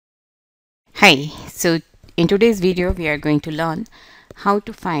Hi, so in today's video we are going to learn how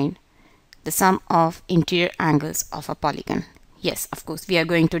to find the sum of interior angles of a polygon. Yes, of course, we are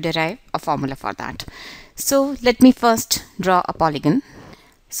going to derive a formula for that. So let me first draw a polygon.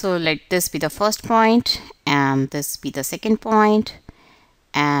 So let this be the first point and this be the second point,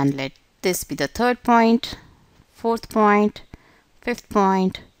 and let this be the third point, fourth point, fifth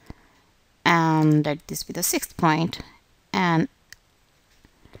point, and let this be the sixth point, and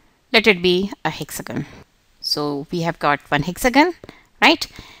let it be a hexagon. So we have got one hexagon, right?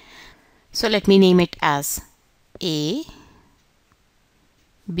 So let me name it as A,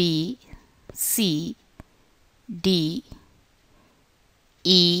 B, C, D,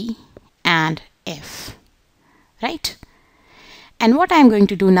 E, and F, right? And what I'm going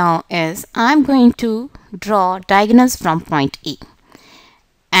to do now is I'm going to draw diagonals from point A.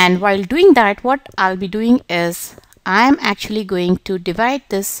 And while doing that, what I'll be doing is I'm actually going to divide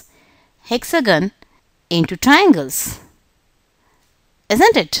this hexagon into triangles,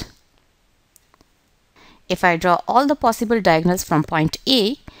 isn't it? If I draw all the possible diagonals from point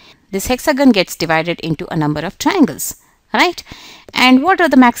A, this hexagon gets divided into a number of triangles, right? And what are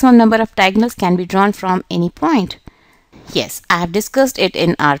the maximum number of diagonals can be drawn from any point? Yes, I have discussed it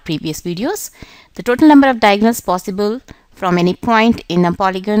in our previous videos. The total number of diagonals possible from any point in a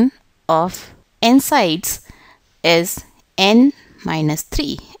polygon of n sides is n minus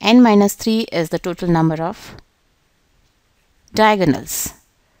 3. n minus 3 is the total number of diagonals.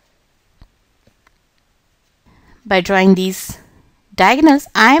 By drawing these diagonals,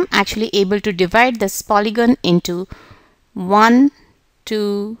 I am actually able to divide this polygon into 1,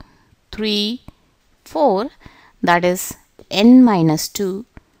 2, 3, 4, that is n minus 2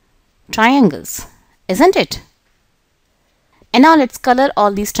 triangles, isn't it? And now let's color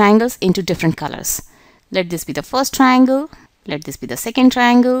all these triangles into different colors. Let this be the first triangle, let this be the second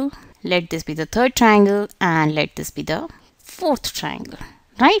triangle, let this be the third triangle, and let this be the fourth triangle,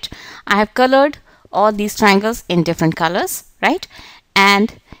 right? I have colored all these triangles in different colors, right?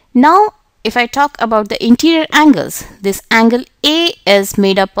 And now if I talk about the interior angles, this angle A is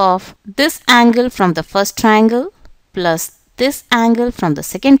made up of this angle from the first triangle plus this angle from the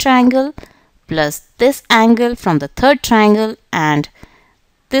second triangle plus this angle from the third triangle and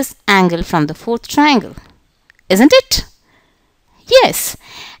this angle from the fourth triangle, isn't it? Yes.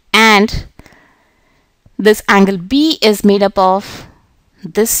 And this angle B is made up of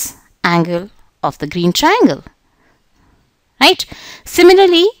this angle of the green triangle, right?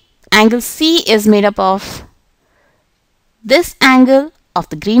 Similarly, angle C is made up of this angle of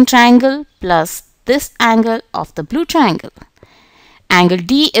the green triangle plus this angle of the blue triangle. Angle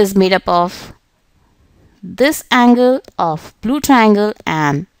D is made up of this angle of blue triangle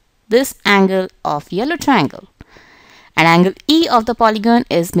and this angle of yellow triangle. And angle E of the polygon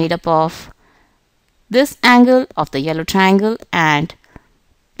is made up of this angle of the yellow triangle and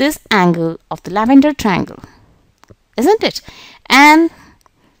this angle of the lavender triangle, isn't it? And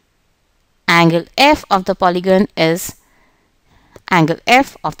angle F of the polygon is angle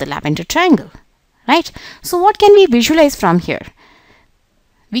F of the lavender triangle, right? So what can we visualize from here?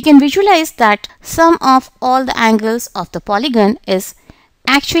 We can visualize that sum of all the angles of the polygon is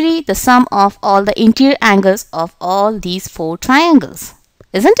actually the sum of all the interior angles of all these four triangles,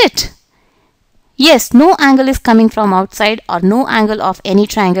 isn't it? Yes, no angle is coming from outside or no angle of any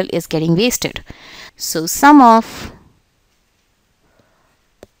triangle is getting wasted. So sum of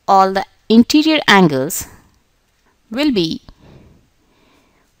all the interior angles will be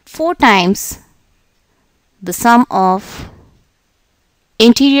 4 times the sum of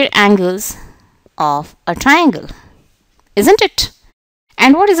interior angles of a triangle, isn't it?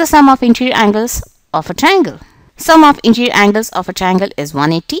 And what is the sum of interior angles of a triangle? Sum of interior angles of a triangle is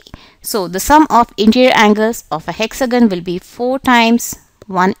 180. So the sum of interior angles of a hexagon will be 4 times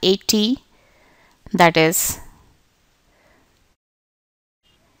 180, that is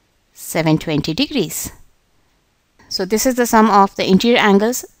 720 degrees. So this is the sum of the interior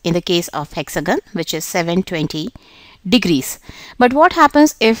angles in the case of hexagon, which is 720 degrees. But what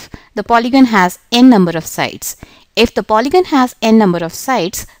happens if the polygon has n number of sides? If the polygon has n number of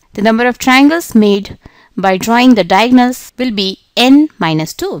sides, the number of triangles made by drawing the diagonals will be n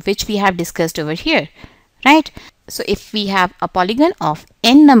minus 2, which we have discussed over here, right? So if we have a polygon of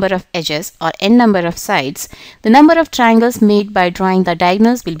n number of edges or n number of sides, the number of triangles made by drawing the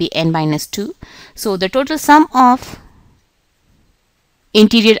diagonals will be n minus 2. So the total sum of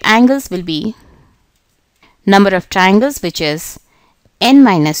interior angles will be number of triangles, which is n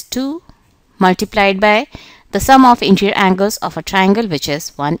minus 2 multiplied by the sum of interior angles of a triangle, which is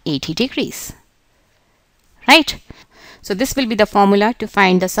 180 degrees, right? So this will be the formula to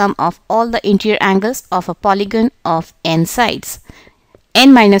find the sum of all the interior angles of a polygon of n sides.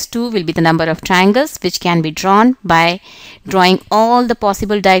 N minus 2 will be the number of triangles which can be drawn by drawing all the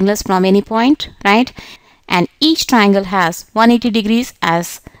possible diagonals from any point, right? And each triangle has 180 degrees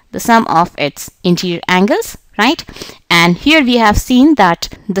as the sum of its interior angles, right? And here we have seen that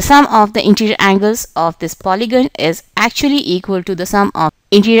the sum of the interior angles of this polygon is actually equal to the sum of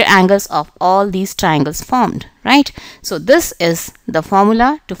interior angles of all these triangles formed, right? So this is the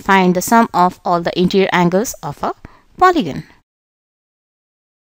formula to find the sum of all the interior angles of a polygon.